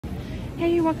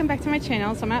Hey, welcome back to my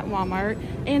channel. So I'm at Walmart,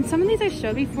 and some of these I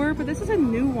showed before, but this is a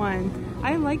new one.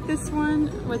 I like this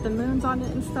one with the moons on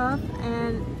it and stuff,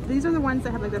 and these are the ones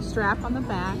that have like a strap on the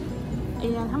back.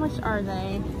 And how much are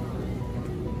they?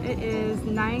 It is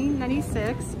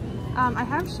 $9.96. I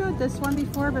have showed this one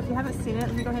before, but if you haven't seen it,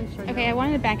 let me go ahead and show you. Okay, I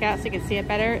wanted to back out so you can see it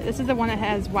better. This is the one that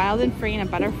has wild and free and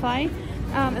a butterfly.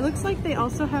 It looks like they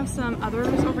also have some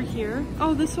others over here.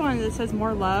 Oh, this one that says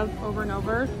more love over and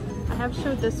over. I have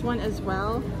showed this one as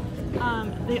well.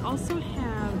 They also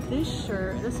have this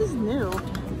shirt. This is new.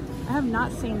 I have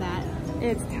not seen that.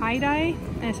 It's tie-dye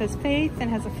and it says faith and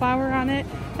has a flower on it.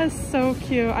 That's so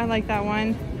cute. I like that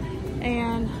one.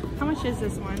 And how much is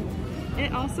this one?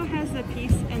 It also has the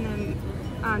piece and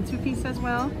the two-piece as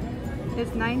well.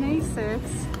 It's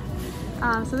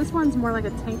 $9.96. So this one's more like a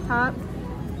tank top.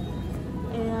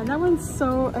 And that one's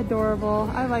so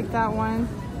adorable. I like that one.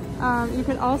 You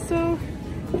could also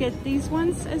get these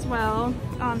ones as well.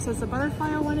 So it's a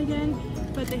butterfly one again,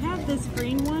 but they have this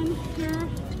green one here.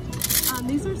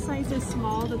 These are sizes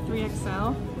small to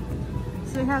 3XL.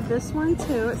 So they have this one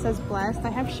too. It says blessed. I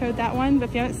have showed that one, but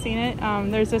if you haven't seen it,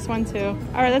 there's this one too.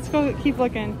 All right, let's go keep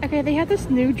looking. Okay, they have this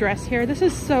new dress here. This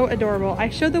is so adorable. I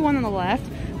showed the one on the left,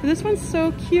 but this one's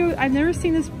so cute. I've never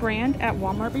seen this brand at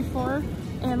Walmart before.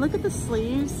 And look at the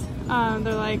sleeves.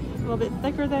 They're like a little bit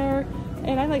thicker there.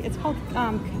 And I like, it's called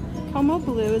Como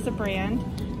Blue is a brand,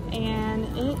 and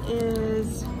it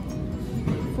is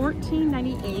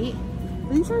 $14.98.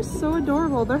 These are so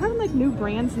adorable. They're having like new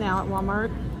brands now at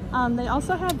Walmart. They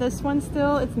also have this one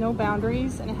still. It's no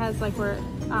boundaries, and it has like where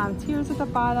tiers at the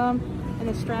bottom and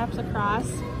the straps across.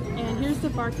 And here's the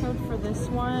barcode for this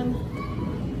one.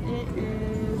 It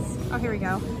is, oh, here we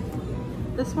go.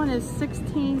 This one is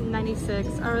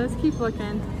 $16.96. All right, let's keep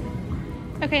looking.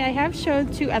 Okay, I have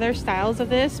showed two other styles of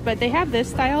this, but they have this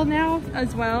style now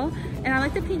as well. And I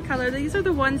like the pink color. These are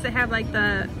the ones that have like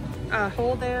the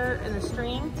hole there and the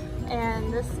string.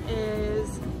 And this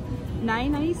is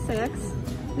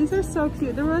 $9.96. These are so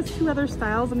cute. There was two other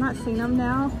styles. I'm not seeing them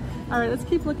now. All right, let's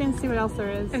keep looking and see what else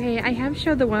there is. Okay, I have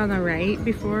showed the one on the right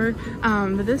before,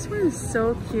 but this one is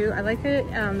so cute. I like it,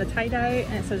 the tie-dye,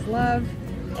 and it says love.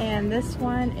 And this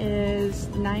one is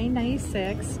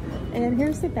 $9.96. And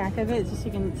here's the back of it, just so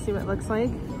you can see what it looks like.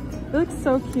 It looks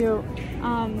so cute.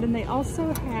 Then they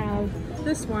also have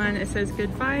this one. It says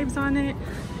good vibes on it.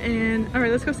 And all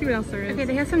right, let's go see what else there is. Okay,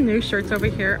 they have some new shirts over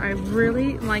here. I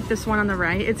really like this one on the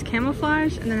right. It's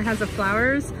camouflage, and then it has the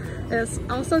flowers. It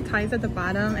also ties at the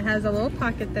bottom. It has a little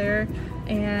pocket there,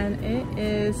 and it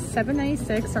is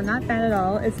 $7.96, so not bad at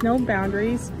all. It's no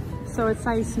boundaries. So it's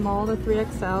size small to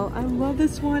 3XL. I love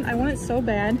this one. I want it so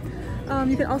bad.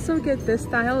 You can also get this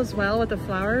style as well with the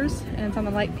flowers, and it's on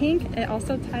the light pink. It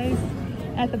also ties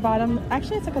at the bottom.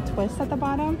 Actually, it's like a twist at the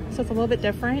bottom, so it's a little bit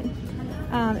different.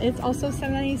 It's also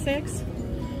 $7.96.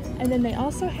 And then they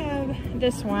also have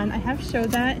this one. I have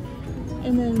showed that.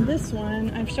 And then this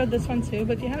one, I've showed this one too,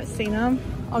 but if you haven't seen them,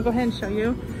 I'll go ahead and show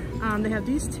you. They have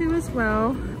these two as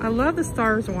well. I love the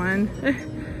stars one.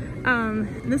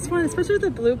 This one, especially with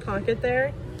the blue pocket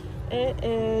there, it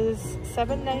is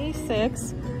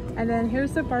 $7.96. And then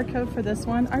here's the barcode for this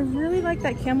one. I really like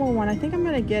that camel one. I think I'm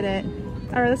gonna get it.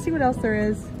 All right, let's see what else there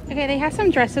is. Okay, they have some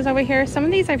dresses over here. Some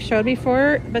of these I've showed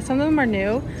before, but some of them are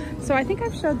new. So I think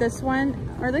I've showed this one,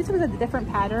 or at least it was a different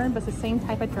pattern, but it's the same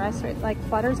type of dress. It like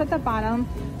flutters at the bottom,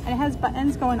 and it has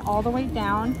buttons going all the way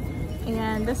down.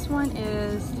 And this one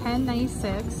is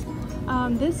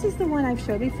 $10.96. This is the one I've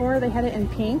showed before. They had it in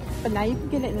pink, but now you can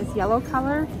get it in this yellow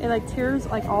color. It like tiers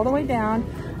like all the way down.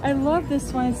 I love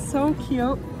this one. It's so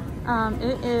cute.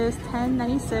 It is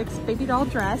 $10.96, baby doll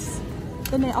dress.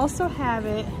 Then they also have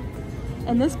it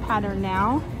in this pattern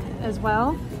now as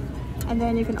well. And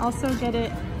then you can also get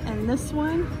it in this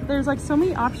one. There's like so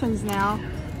many options now.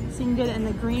 So you can get it in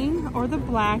the green or the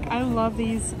black. I love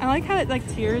these. I like how it like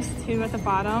tiers too at the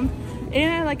bottom.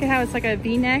 And I like how it's like a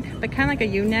V-neck, but kind of like a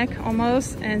U-neck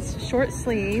almost, and it's short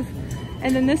sleeve.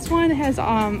 And then this one has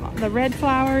the red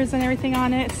flowers and everything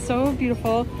on it. It's so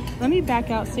beautiful. Let me back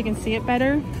out so you can see it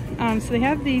better. So they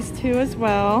have these two as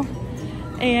well.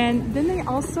 And then they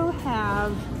also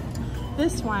have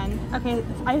this one. Okay,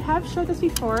 I have showed this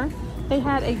before. They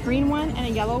had a green one and a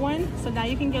yellow one. So now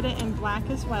you can get it in black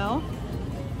as well.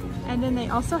 And then they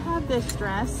also have this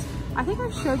dress. I think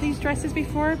I've showed these dresses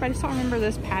before, but I just don't remember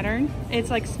this pattern. It's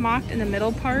like smocked in the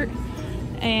middle part.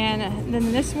 And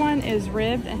then this one is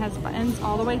ribbed and has buttons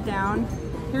all the way down.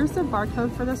 Here's the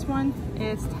barcode for this one.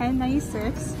 It's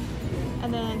 $10.96.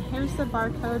 And then here's the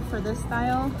barcode for this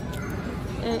style.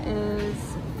 It is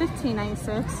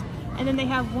 $15.96. And then they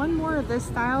have one more of this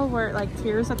style where it like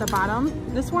tiers at the bottom.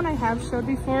 This one I have showed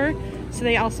before. So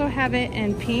they also have it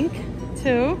in pink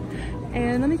too.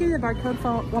 And let me give you the barcode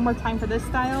for one more time for this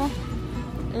style.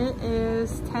 It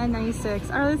is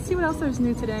 $10.96. All right, let's see what else there's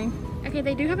new today. Okay,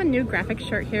 they do have a new graphic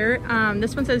shirt here.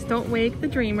 This one says, "Don't Wake the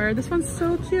Dreamer." This one's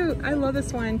so cute. I love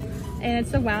this one. And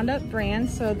it's a wound up brand,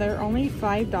 so they're only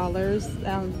 $5.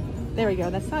 There we go.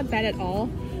 That's not bad at all.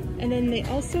 And then they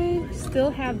also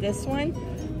still have this one.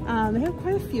 They have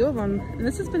quite a few of them. And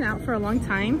this has been out for a long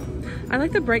time. I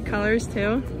like the bright colors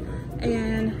too.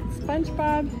 And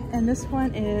SpongeBob, and this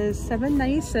one is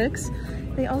 $7.96.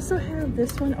 They also have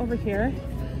this one over here.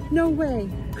 No way,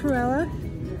 Cruella.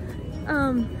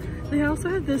 They also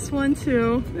have this one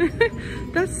too.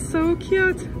 That's so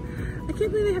cute. I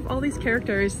can't believe they have all these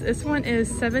characters. This one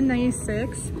is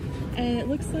 $7.96, and it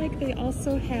looks like they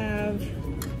also have,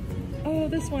 oh,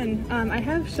 this one. I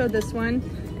have showed this one.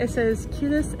 It says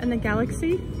 "Cutest in the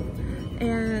Galaxy,"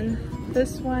 and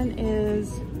this one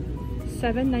is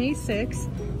 $7.96.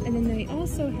 And then they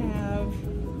also have,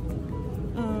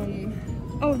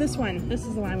 oh, this one. This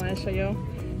is the one I want to show you.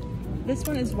 This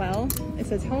one as well. It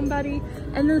says "Homebody,"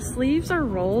 and the sleeves are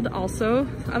rolled also.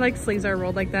 I like sleeves are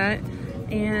rolled like that.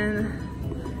 And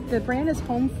the brand is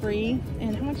Home Free.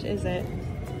 And how much is it?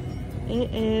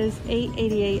 It is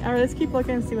 $8.88. All right, let's keep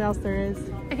looking and see what else there is.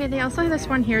 Okay, they also have this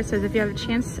one here. It says, "If you have a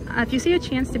chance, if you see a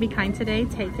chance to be kind today,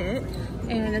 take it."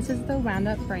 And this is the wound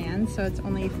up brand, so it's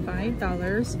only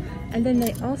 $5. And then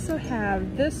they also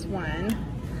have this one,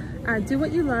 "Do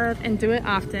What You Love and Do It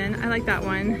Often." I like that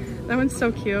one. That one's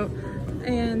so cute.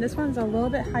 And this one's a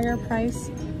little bit higher price.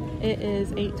 It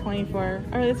is $8.24.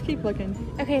 All right, let's keep looking.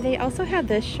 Okay, they also have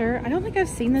this shirt. I don't think I've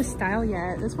seen this style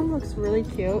yet. This one looks really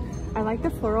cute. I like the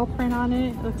floral print on it.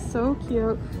 It looks so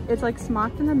cute. It's like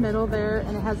smocked in the middle there,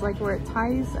 and it has like where it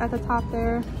ties at the top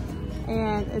there.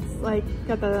 And it's like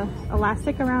got the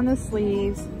elastic around the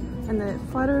sleeves, and the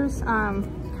flutters kind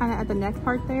of at the neck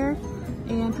part there.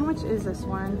 And how much is this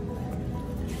one?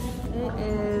 It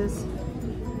is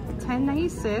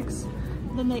 $10.96.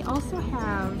 Then they also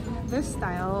have this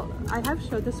style. I have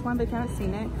showed this one, but if you haven't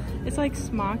seen it, it's like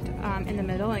smocked in the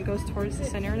middle, and it goes towards the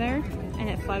center there, and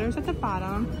it flutters at the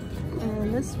bottom.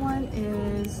 And this one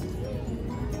is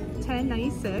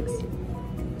 $10.96.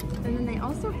 And then they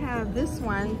also have this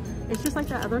one. It's just like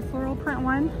the other floral print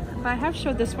one, but I have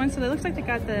showed this one, so it looks like they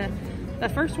got the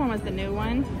first one was the new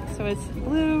one. So it's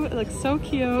blue. It looks so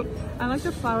cute. I like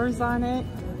the flowers on it.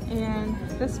 And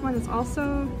this one is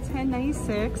also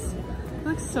 $10.96. It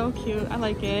looks so cute. I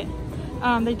like it.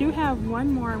 They do have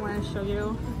one more I want to show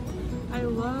you. I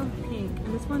love pink,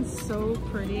 and this one's so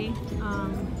pretty.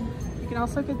 You can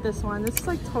also get this one. This is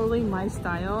like totally my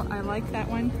style. I like that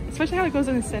one, especially how it goes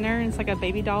in the center and it's like a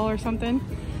baby doll or something.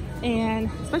 And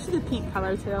especially the pink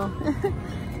color too.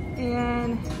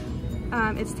 And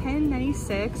it's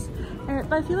 $10.96.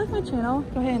 But if you like my channel,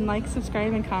 go ahead and like,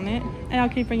 subscribe, and comment, and I'll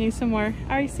keep bringing you some more.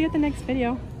 All right, see you at the next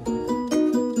video.